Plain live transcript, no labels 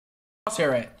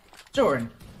crosshair at? Jordan,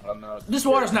 this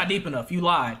water's not deep enough. You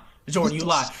lied. Jordan, you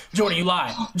lied. Jordan, you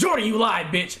lied. Jordan, you lied,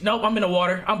 bitch. Nope, I'm in the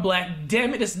water. I'm black.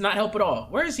 Damn it, this does not help at all.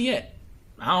 Where is he at?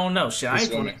 I don't know. Shit, I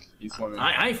ain't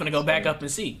finna go back up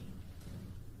and see.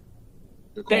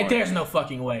 There's no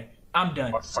fucking way. I'm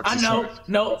done. I know.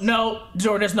 No,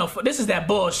 Jordan. There's no. This is that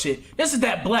bullshit. This is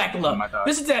that black luck.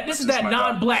 This is that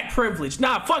non-black privilege.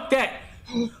 Nah, fuck that.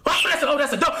 Oh,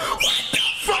 that's a dog. What the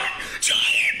fuck, Jordan?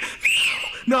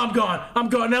 No, I'm gone.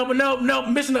 No.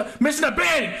 Mission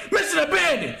abandoned.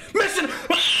 Mission.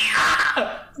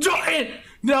 Jordan.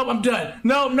 No, I'm done.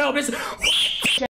 No. This. What